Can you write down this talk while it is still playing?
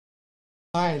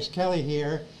Hi, it's Kelly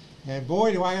here, and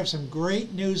boy do I have some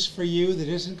great news for you that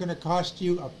isn't going to cost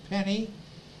you a penny,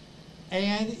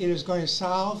 and it is going to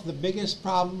solve the biggest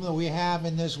problem that we have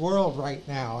in this world right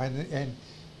now. And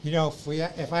you know,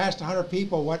 if I asked 100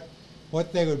 people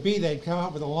what they would be, they'd come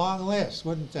up with a long list,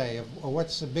 wouldn't they, of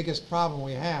what's the biggest problem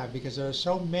we have, because there are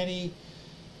so many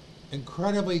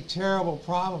incredibly terrible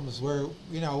problems where,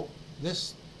 you know,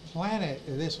 this planet,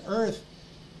 this earth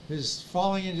is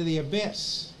falling into the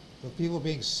abyss. With people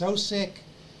being so sick,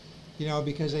 you know,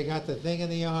 because they got the thing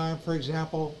in the arm, for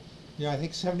example. You know, I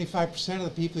think 75% of the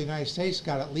people in the United States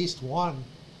got at least one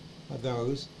of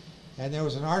those. And there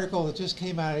was an article that just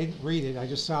came out, I didn't read it, I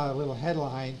just saw a little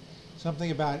headline, something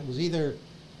about it was either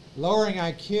lowering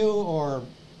IQ or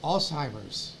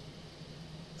Alzheimer's.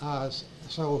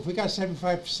 So if we got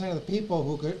 75% of the people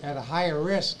who could at a higher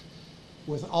risk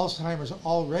with Alzheimer's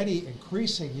already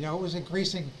increasing, you know, it was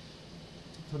increasing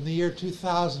from the year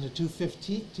 2000 to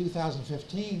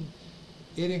 2015,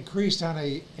 it increased on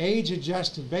a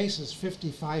age-adjusted basis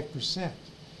 55%.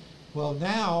 Well,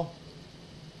 now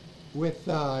with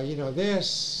you know,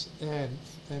 this and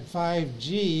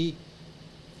 5G,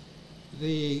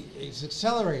 it's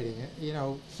accelerating, you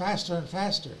know, faster and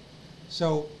faster.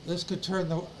 So this could turn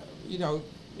the, you know,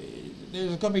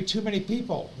 there's going to be too many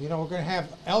people. You know, we're going to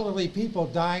have elderly people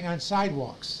dying on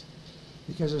sidewalks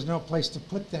because there's no place to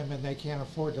put them, and they can't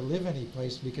afford to live any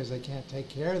place because they can't take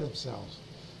care of themselves.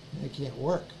 They can't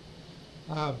work.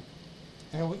 And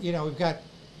you know,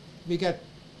 we got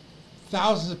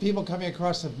thousands of people coming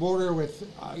across the border with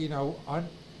you know,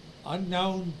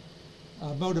 unknown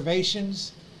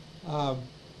motivations.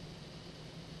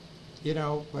 You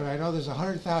know, but I know there's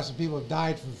 100,000 people who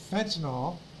died from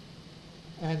fentanyl,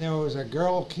 and there was a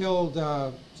girl killed.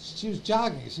 She was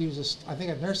jogging. She was, I think,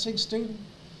 a nursing student.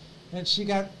 And she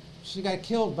got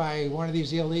killed by one of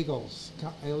these illegal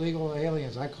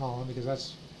aliens, I call them, because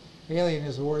that's, alien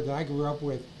is the word that I grew up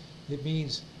with. It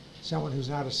means someone who's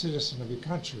not a citizen of your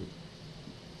country.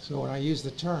 So when I use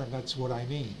the term, that's what I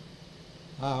mean.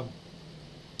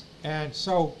 And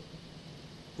so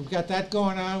we've got that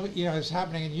going on. You know, it's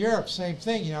happening in Europe, same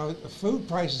thing. You know, the food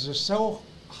prices are so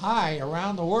high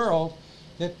around the world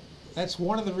that that's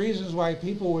one of the reasons why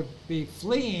people would be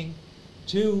fleeing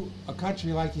to a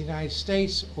country like the United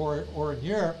States or in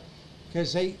Europe,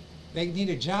 because they need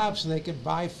a job so they can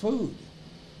buy food,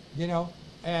 you know,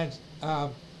 and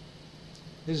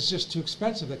it's just too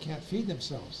expensive. They can't feed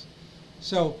themselves.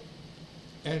 So,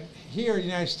 and here in the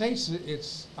United States,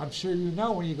 it's, I'm sure you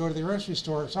know, when you go to the grocery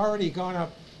store, it's already gone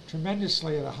up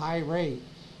tremendously at a high rate,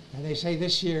 and they say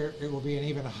this year it will be an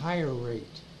even higher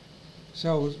rate.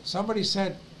 So somebody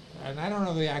said, and I don't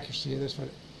know the accuracy of this, but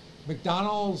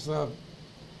McDonald's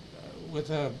with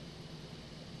a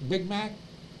Big Mac,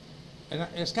 and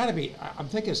it's got to be, I'm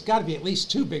thinking it's got to be at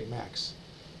least 2 Big Macs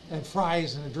and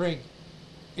fries and a drink,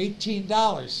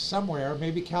 $18 somewhere,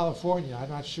 maybe California, I'm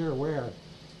not sure where.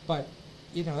 But,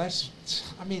 you know, that's,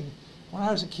 I mean, when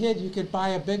I was a kid, you could buy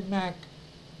a Big Mac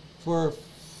for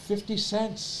 50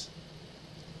 cents,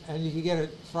 and you could get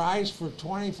fries for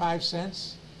 25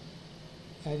 cents,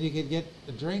 and you could get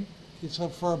a drink. So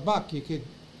for $1,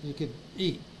 you could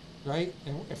eat, right?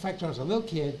 And in fact, when I was a little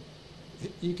kid,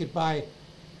 you could buy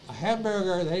a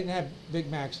hamburger. They didn't have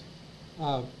Big Macs,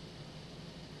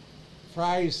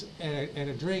 fries, and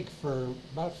a drink for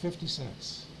about 50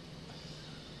 cents.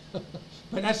 But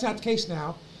that's not the case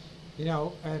now, you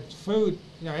know. And food,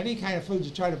 you know, any kind of food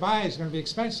you try to buy is going to be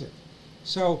expensive.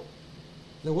 So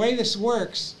the way this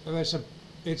works,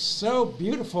 it's so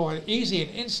beautiful and easy and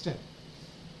instant.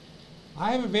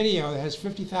 I have a video that has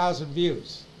 50,000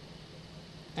 views,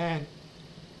 and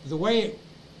the way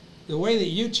that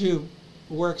YouTube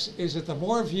works is that the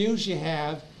more views you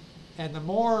have and the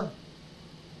more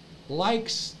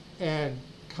likes and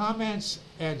comments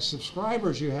and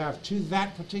subscribers you have to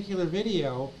that particular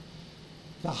video,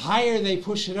 the higher they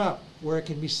push it up where it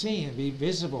can be seen and be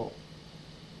visible.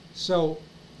 So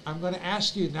I'm going to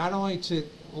ask you not only to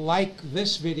like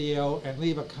this video and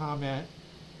leave a comment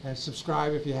and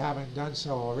subscribe if you haven't done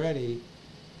so already.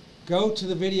 Go to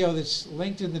the video that's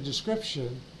linked in the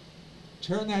description,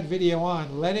 turn that video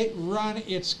on, let it run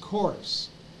its course,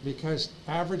 because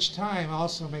average time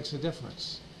also makes a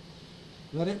difference.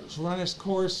 Let it run its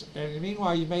course, and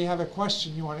meanwhile you may have a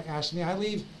question you want to ask me. I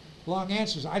leave long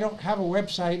answers. I don't have a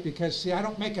website because, see, I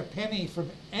don't make a penny from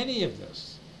any of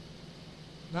this.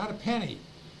 Not a penny.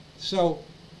 So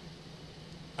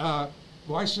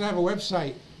why should I have a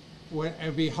website? When it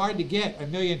would be hard to get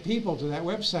 1 million people to that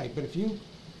website. But if you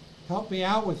help me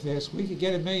out with this, we could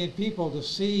get 1 million people to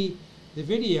see the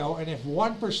video, and if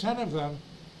 1% of them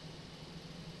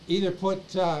either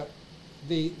put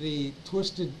the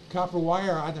twisted copper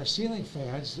wire on their ceiling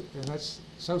fans, and that's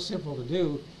so simple to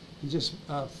do. You just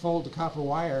fold the copper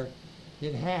wire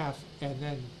in half and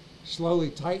then slowly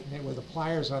tighten it with the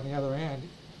pliers on the other end.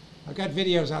 I've got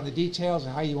videos on the details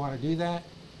of how you want to do that,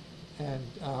 and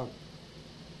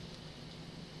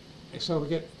so we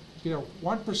get,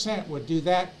 1% would do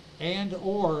that, and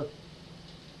or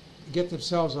get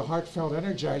themselves a heartfelt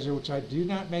energizer, which I do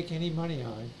not make any money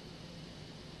on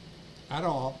at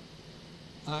all,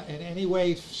 in any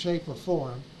way, shape, or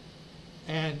form,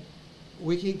 and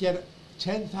we could get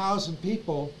 10,000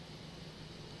 people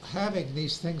having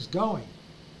these things going.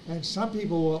 And some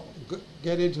people will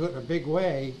get into it in a big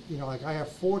way, like I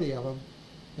have 40 of them.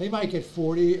 They might get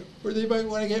 40, or they might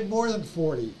want to get more than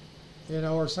 40,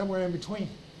 or somewhere in between.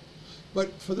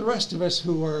 But for the rest of us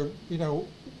who are,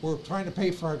 we're trying to pay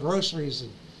for our groceries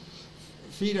and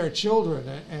feed our children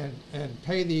and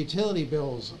pay the utility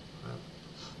bills,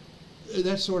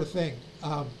 that sort of thing.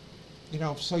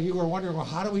 So you were wondering, well,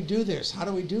 how do we do this? How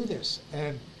do we do this?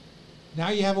 And now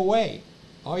you have a way.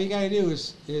 All you got to do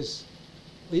is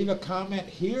leave a comment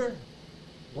here,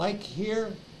 like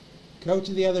here, go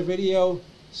to the other video,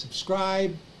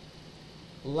 subscribe,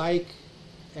 like,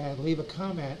 and leave a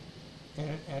comment.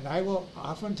 And I will,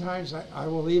 oftentimes, I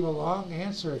will leave a long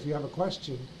answer if you have a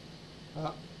question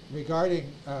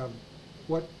regarding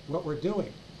what we're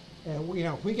doing. And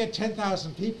if we get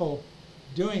 10,000 people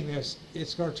doing this,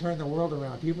 it's going to turn the world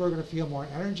around. People are going to feel more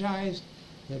energized.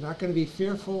 They're not going to be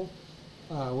fearful.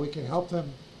 We can help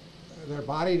them, their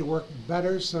body to work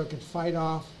better so it can fight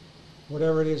off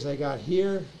whatever it is they got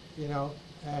here,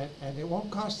 and it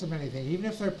won't cost them anything. Even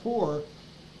if they're poor,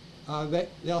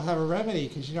 they'll have a remedy,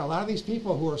 because a lot of these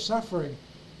people who are suffering,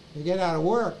 they get out of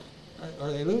work,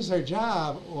 or they lose their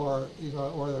job, or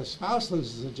or their spouse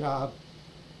loses a job,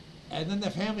 and then the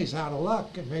family's out of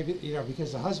luck, and maybe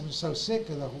because the husband's so sick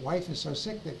or the wife is so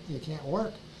sick that you can't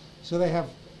work, so they have,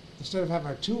 instead of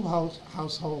having two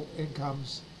household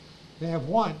incomes, they have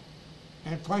one,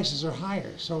 and prices are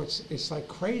higher. So it's like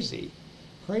crazy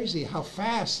how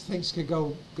fast things could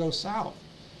go south.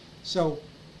 So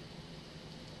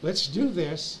let's do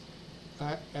this,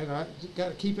 and I got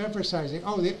to keep emphasizing.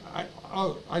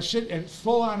 I should, in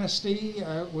full honesty,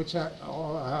 which that's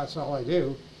all I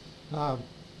do.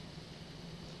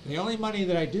 The only money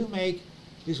that I do make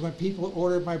is when people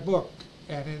order my book.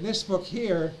 And in this book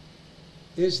here,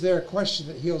 Is There a Question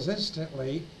That Heals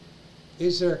Instantly?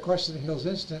 Is There a Question That Heals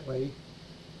Instantly?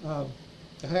 I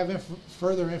have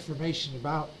further information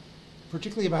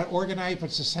particularly about orgonite, but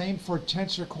it's the same for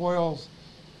tensor coils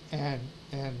and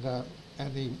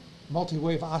the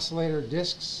multi-wave oscillator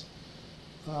discs.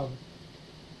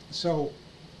 So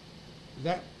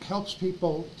that helps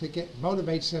people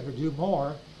motivates them to do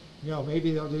more.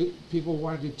 Maybe people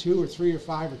want to do 2 or 3 or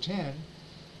 5 or 10.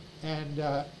 And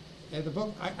the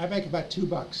book, I make about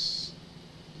 $2,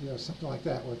 something like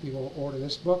that, when people order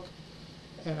this book.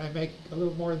 And I make a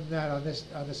little more than that on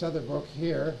this other book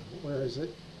here. Where is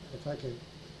it? If I could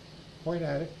point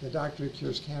at it, The Doctor Who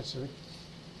Cures Cancer.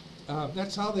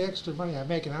 That's all the extra money I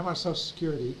make, and I'm on Social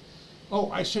Security. Oh,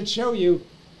 I should show you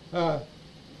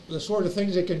the sort of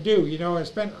things it can do. It's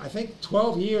been, I think,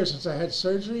 12 years since I had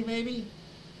surgery, maybe,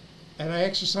 and I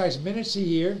exercise minutes a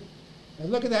year.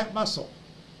 And look at that muscle.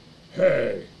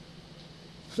 Hey,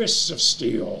 fists of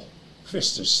steel,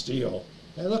 fists of steel.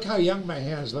 And look how young my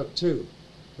hands look too,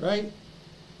 right?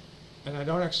 And I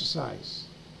don't exercise.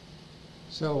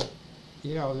 So,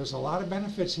 there's a lot of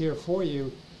benefits here for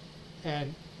you.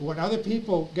 And when other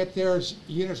people get their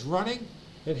units running,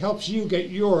 it helps you get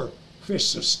your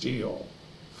fists of steel,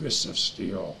 fists of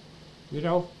steel.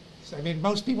 I mean,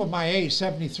 most people my age,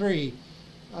 73,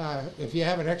 if you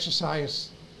haven't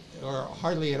exercised or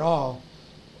hardly at all,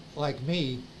 like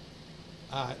me,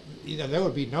 there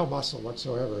would be no muscle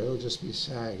whatsoever. It would just be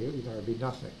sag. There would be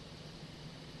nothing.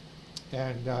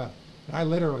 And I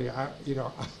literally,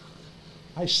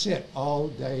 I sit all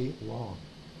day long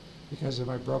because of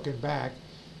my broken back,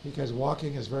 because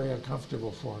walking is very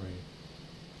uncomfortable for me,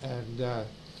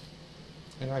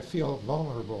 and I feel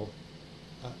vulnerable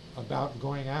about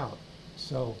going out.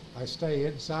 So I stay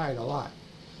inside a lot.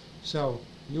 So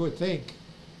you would think.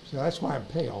 So that's why I'm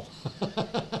pale.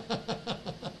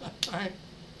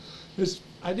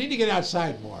 I need to get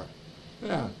outside more.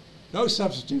 Yeah, no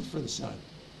substitute for the sun.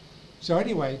 So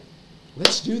anyway,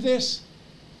 let's do this.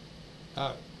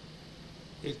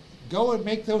 Go and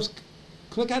make those,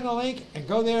 click on the link and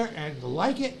go there and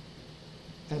like it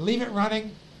and leave it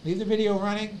running, leave the video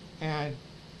running, and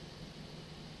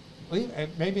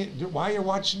maybe while you're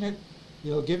watching it,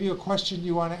 it'll give you a question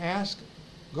you want to ask.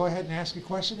 Go ahead and ask a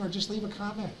question or just leave a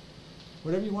comment.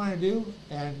 whatever you want to do,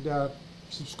 and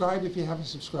subscribe if you haven't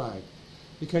subscribed,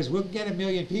 because we'll get 1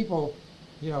 million people.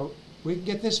 You know, we can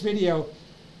get this video.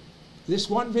 This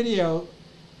one video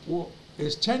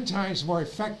is 10 times more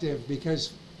effective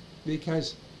because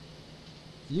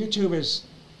YouTube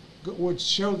would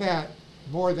show that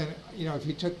more than, you know, if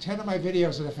you took 10 of my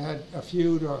videos that have had a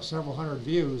few to several hundred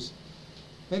views,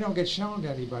 they don't get shown to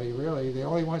anybody really. The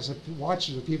only ones that watch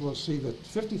it are people who see the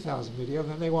 50,000 video,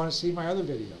 then they want to see my other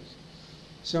videos.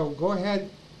 So go ahead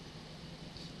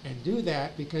and do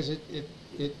that, because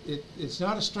it's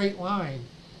not a straight line.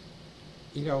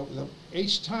 You know,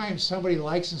 each time somebody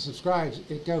likes and subscribes,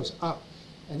 it goes up.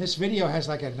 And this video has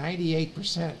like a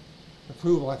 98%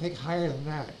 approval, I think higher than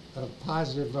that, of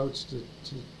positive votes to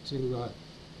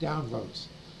down votes.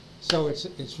 So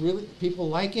it's really, people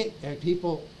like it, and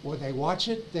people, when they watch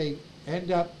it, they end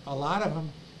up, a lot of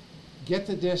them get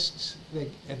the discs,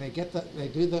 they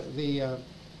do the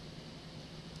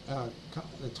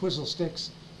twizzle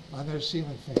sticks on their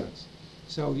ceiling fans.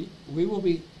 So you'll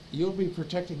be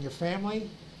protecting your family,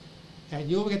 and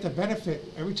you'll get the benefit.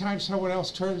 Every time someone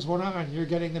else turns one on, you're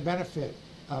getting the benefit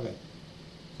of it,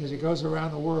 because it goes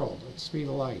around the world at the speed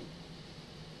of light.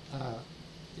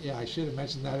 Yeah, I should have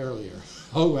mentioned that earlier.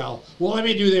 Oh well. Well, let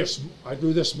me do this. I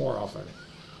do this more often.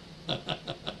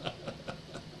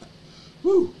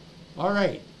 Whew. All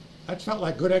right. That felt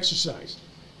like good exercise.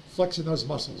 Flexing those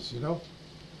muscles, you know.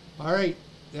 All right.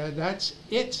 That's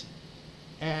it.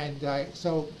 And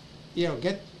so, you know,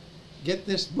 get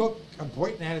this book. I'm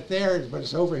pointing at it there, but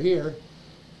it's over here.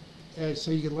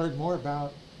 So you can learn more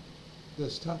about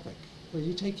this topic. Well,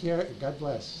 you take care. God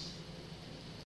bless.